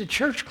keeps the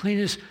church clean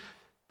is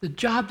the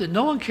job that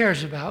no one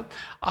cares about.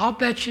 I'll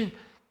bet you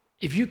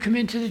if you come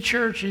into the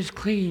church and it's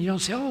clean, you don't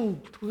say, oh,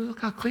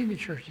 look how clean the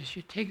church is.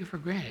 You take it for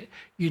granted.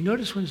 You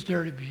notice when it's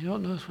dirty, but you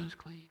don't notice when it's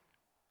clean.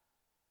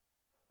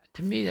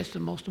 To me, that's the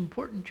most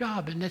important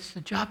job, and that's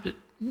the job that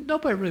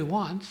nobody really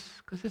wants,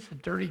 because it's a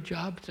dirty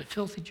job, it's a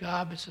filthy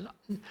job.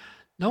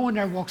 No one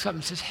ever walks up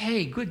and says,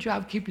 hey, good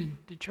job keeping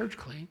the church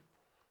clean.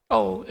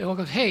 Oh, it all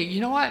goes, hey, you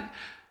know what?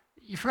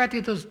 You forgot to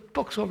get those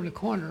books over in the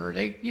corner,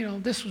 or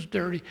this was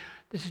dirty.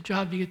 This is a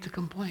job to get the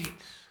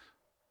complaints.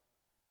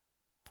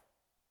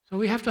 So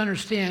we have to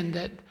understand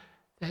that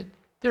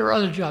there are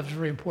other jobs that are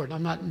very important.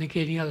 I'm not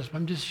negating others, but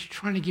I'm just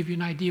trying to give you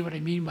an idea what I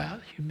mean by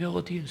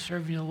humility and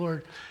serving the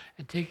Lord,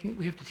 and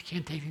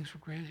can't take things for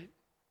granted.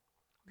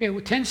 Okay,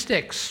 well, 10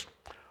 sticks.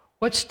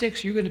 What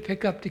sticks are you going to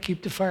pick up to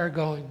keep the fire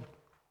going?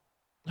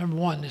 Number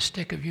 1, the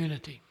stick of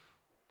unity.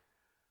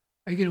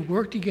 Are you going to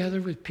work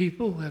together with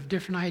people who have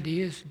different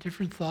ideas,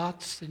 different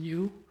thoughts than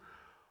you?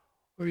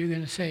 Or are you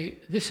going to say,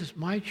 this is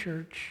my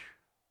church,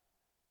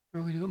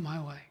 and we're going to do it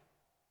my way?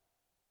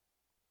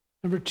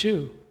 Number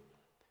 2,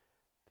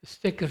 the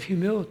stick of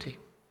humility.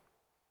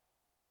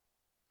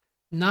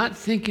 Not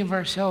thinking of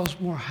ourselves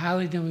more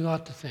highly than we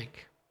ought to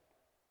think.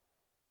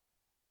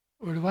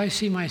 Or do I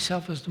see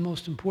myself as the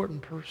most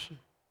important person?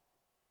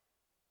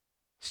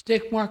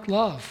 Stick mark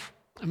love.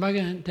 Am I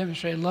going to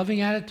demonstrate a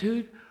loving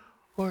attitude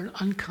or an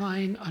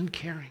unkind,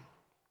 uncaring?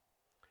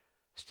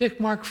 Stick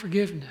mark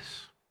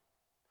forgiveness.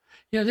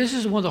 This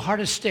is one of the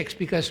hardest sticks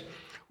because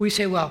we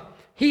say, well,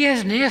 he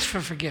hasn't asked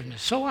for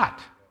forgiveness. So what?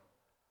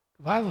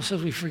 The Bible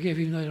says we forgive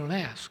even though they don't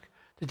ask.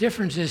 The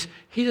difference is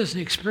he doesn't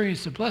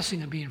experience the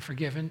blessing of being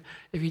forgiven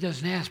if he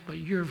doesn't ask, but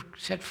you're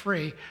set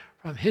free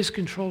from his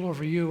control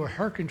over you or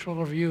her control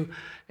over you,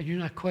 and you're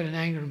not caught in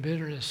anger and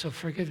bitterness. So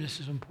forgiveness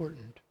is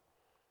important.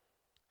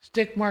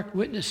 Stick mark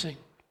witnessing.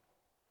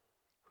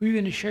 Who are you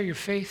going to share your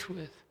faith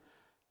with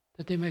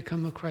that they may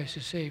come to Christ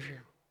as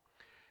Savior?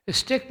 A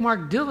stick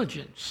mark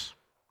diligence.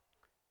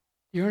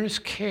 The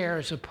earnest care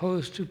as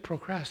opposed to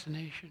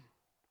procrastination.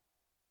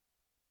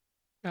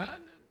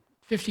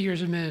 50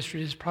 years of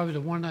ministry is probably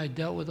the one I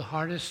dealt with the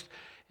hardest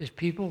is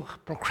people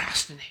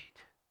procrastinate.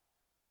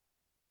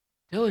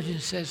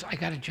 Diligence says, I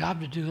got a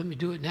job to do, let me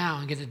do it now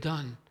and get it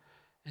done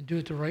and do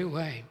it the right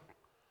way.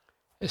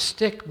 A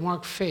stick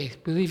mark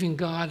faith, believing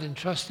God and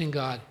trusting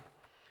God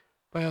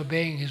by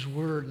obeying his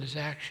word and his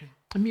action.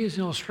 Let me use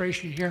an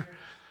illustration here.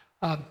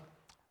 I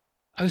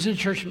was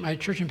in my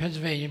church in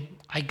Pennsylvania.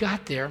 I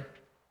got there.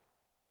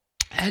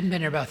 I hadn't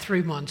been there about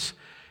 3 months,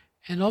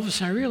 and all of a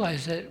sudden I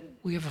realized that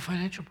we have a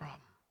financial problem.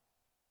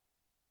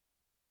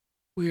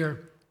 We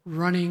are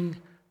running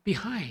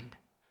behind.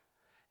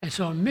 And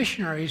so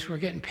missionaries were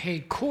getting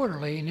paid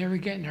quarterly, and they were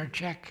getting their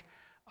check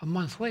a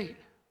month late.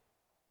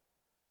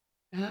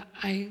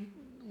 And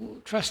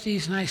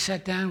trustees and I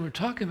sat down, we were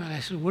talking about it. I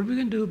said, what are we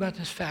going to do about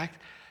this fact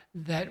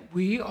that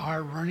we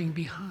are running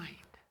behind?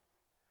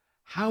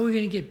 How are we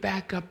going to get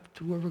back up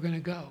to where we're going to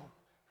go?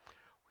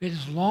 We had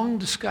this long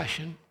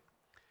discussion,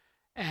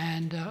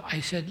 and I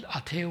said,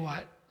 I'll tell you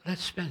what,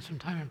 let's spend some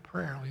time in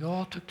prayer. We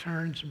all took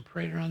turns and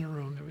prayed around the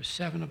room. There was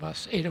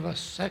 8 of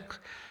us,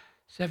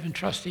 7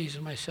 trustees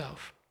and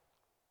myself.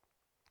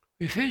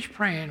 We finished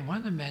praying. One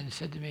of the men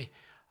said to me,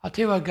 I'll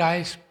tell you what,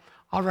 guys,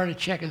 I'll write a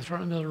check and throw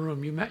it in the middle of the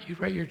room. You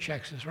write your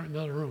checks and throw it in the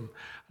middle of the room.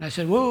 And I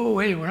said, whoa,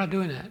 wait, we're not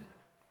doing that.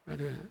 We're not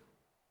doing that.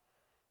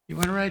 You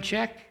want to write a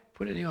check?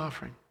 Put it in the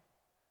offering.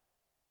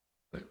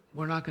 But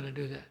we're not going to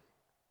do that.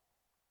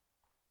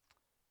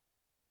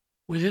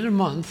 Within a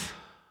month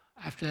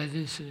after that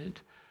incident,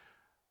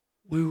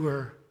 we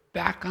were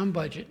back on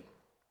budget.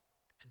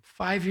 And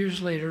 5 years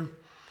later,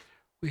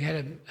 we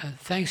had a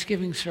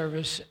Thanksgiving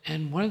service,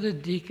 and one of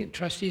the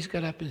trustees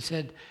got up and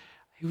said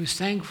he was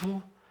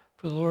thankful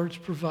for the Lord's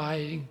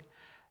providing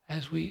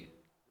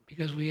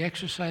because we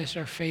exercised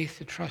our faith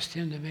to trust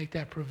him to make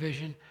that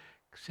provision.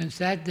 Since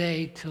that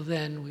day till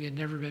then, we had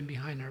never been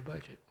behind our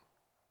budget.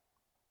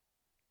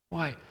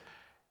 Why? It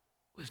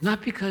was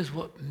not because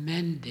what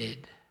men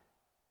did.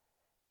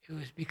 It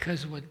was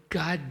because of what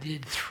God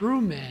did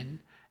through men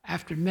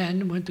after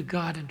men went to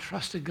God and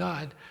trusted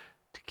God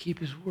to keep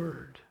his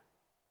word.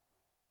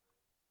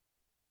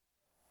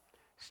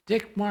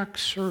 Stick mark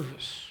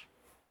service.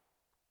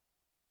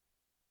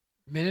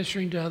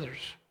 Ministering to others,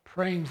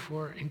 praying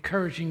for,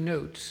 encouraging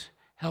notes,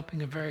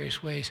 helping in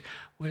various ways,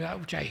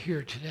 which I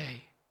hear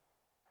today.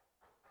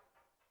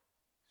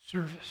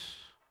 Service.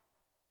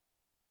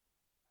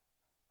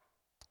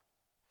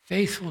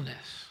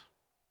 Faithfulness.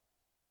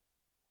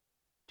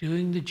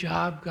 Doing the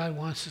job God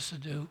wants us to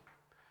do.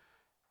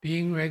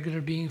 Being regular,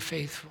 being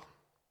faithful.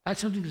 That's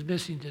something that's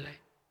missing today.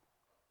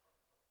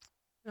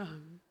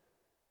 When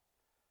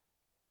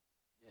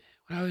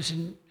I was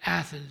in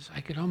Athens,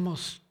 I could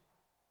almost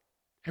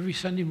every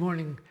Sunday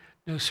morning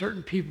know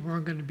certain people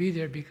weren't going to be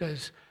there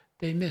because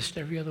they missed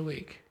every other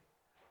week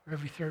or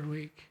every third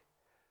week.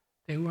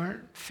 They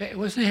weren't, it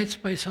wasn't they had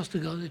somebody else to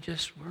go, they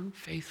just weren't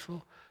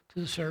faithful to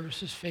the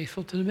services,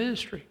 faithful to the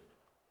ministry.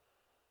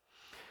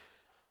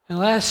 And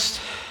the last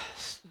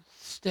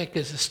stick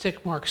is the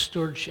stick mark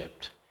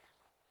stewardship.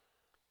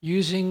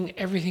 Using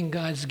everything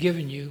God's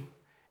given you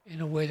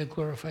in a way that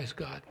glorifies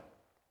God.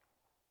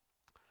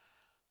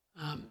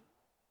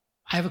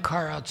 I have a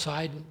car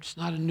outside. It's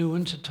not a new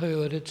one. It's a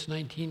Toyota. It's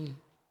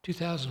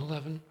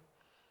 2011.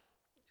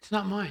 It's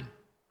not mine.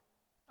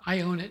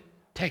 I own it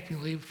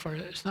technically.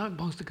 It's not, it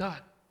belongs to God.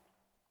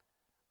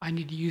 I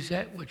need to use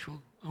that in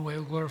a way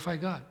will glorify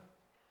God.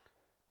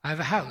 I have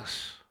a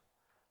house.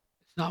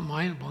 It's not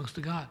mine. It belongs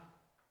to God.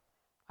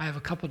 I have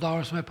a couple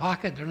dollars in my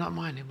pocket. They're not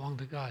mine. They belong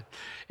to God.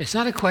 It's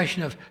not a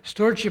question of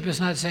stewardship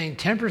is not saying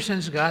 10%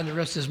 is God, the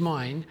rest is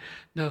mine.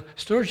 No,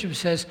 stewardship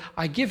says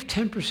I give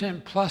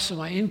 10% plus of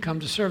my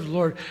income to serve the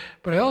Lord,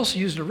 but I also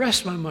use the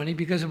rest of my money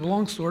because it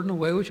belongs to the Lord in a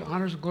way which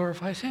honors and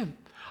glorifies him.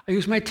 I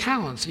use my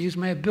talents. I use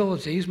my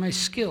abilities. I use my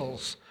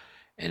skills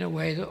in a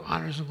way that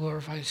honors and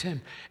glorifies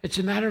him. It's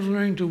a matter of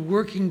learning to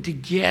working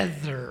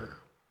together.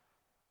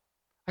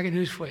 I got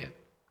news for you.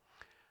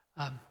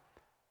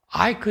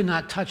 I could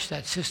not touch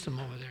that system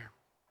over there.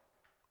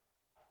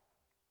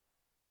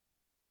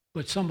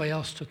 But somebody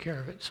else took care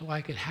of it so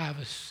I could have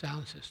a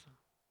sound system.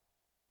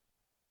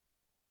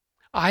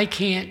 I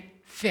can't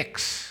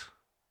fix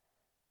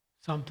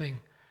something.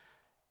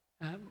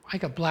 I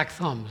got black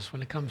thumbs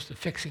when it comes to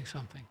fixing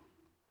something.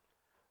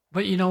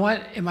 But you know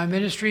what? In my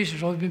ministries,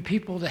 there's always been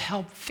people to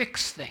help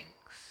fix things,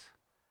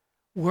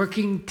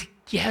 working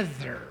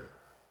together,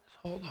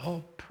 the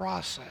whole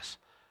process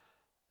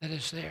that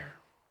is there.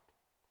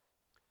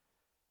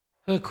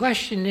 So the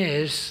question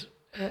is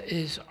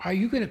are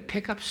you going to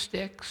pick up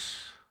sticks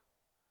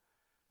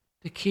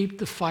to keep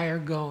the fire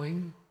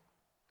going?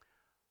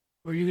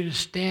 Or are you going to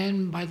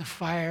stand by the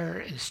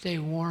fire and stay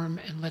warm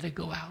and let it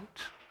go out?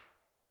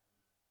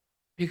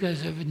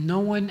 Because if no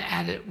one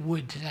added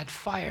wood to that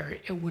fire,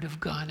 it would have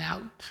gone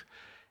out.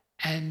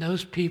 And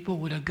those people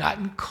would have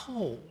gotten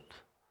cold.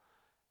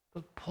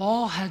 But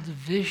Paul had the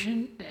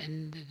vision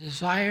and the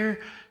desire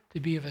to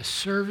be of a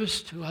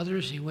service to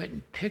others. He went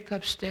and picked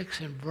up sticks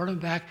and brought them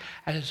back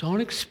at his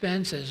own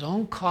expense, at his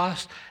own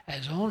cost, at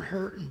his own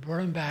hurt, and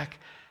brought them back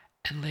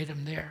and laid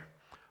them there.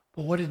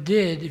 But what it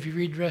did, if you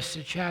read the rest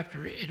of the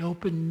chapter, it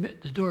opened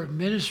the door of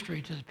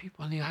ministry to the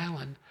people on the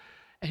island.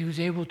 And he was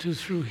able to,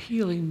 through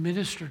healing,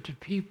 minister to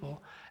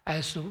people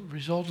as the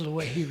result of the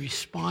way he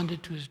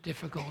responded to his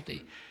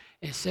difficulty.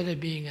 Instead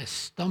of being a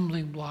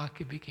stumbling block,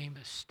 it became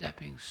a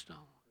stepping stone.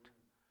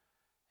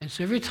 And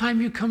so every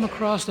time you come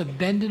across a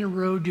bend in a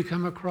road, you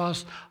come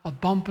across a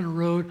bump in a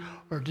road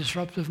or a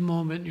disruptive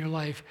moment in your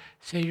life,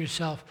 say to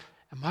yourself,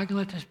 am I going to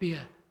let this be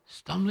a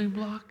stumbling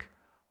block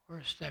or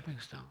a stepping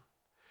stone?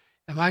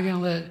 Am I going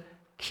to let it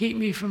keep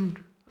me from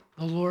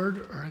the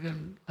Lord, or am I going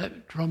to let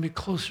it draw me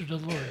closer to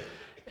the Lord?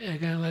 Am I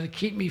going to let it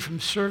keep me from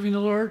serving the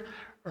Lord,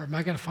 or am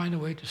I going to find a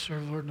way to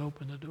serve the Lord and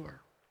open the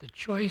door? The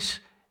choice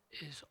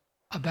is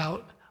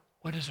about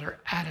what is our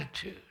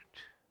attitude.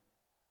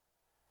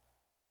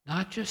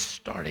 Not just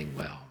starting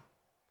well,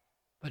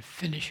 but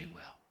finishing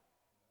well.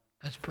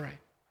 Let's pray.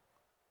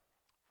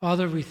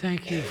 Father, we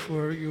thank you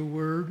for your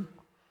word.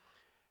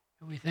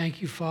 And we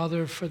thank you,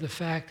 Father, for the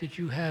fact that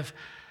you have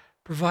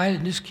provided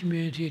in this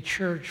community a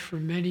church for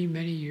many,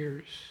 many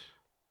years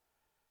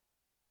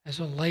as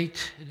a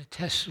light and a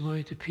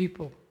testimony to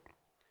people.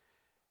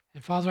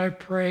 And Father, I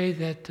pray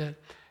that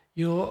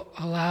you'll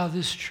allow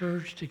this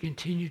church to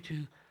continue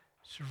to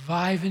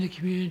survive in the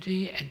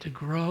community and to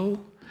grow,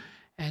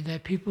 and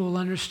that people will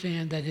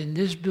understand that in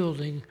this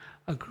building,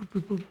 a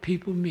group of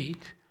people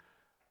meet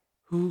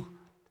who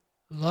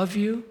love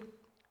you,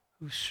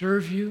 who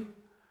serve you,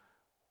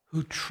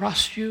 who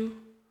trust you,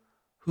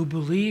 who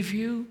believe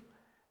you,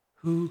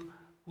 who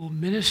will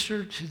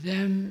minister to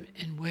them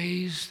in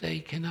ways they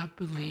cannot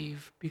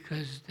believe,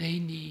 because they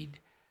need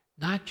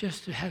not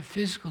just to have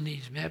physical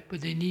needs met, but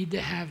they need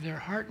to have their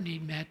heart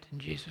need met in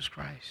Jesus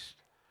Christ.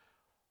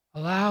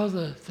 Allow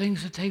the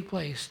things that take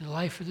place in the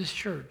life of this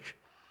church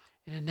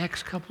in the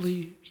next couple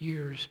of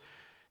years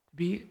to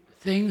be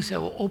things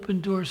that will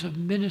open doors of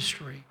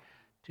ministry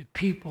to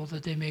people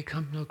that they may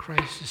come to know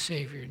Christ as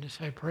Savior. And this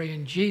I pray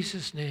in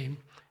Jesus' name,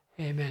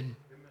 amen.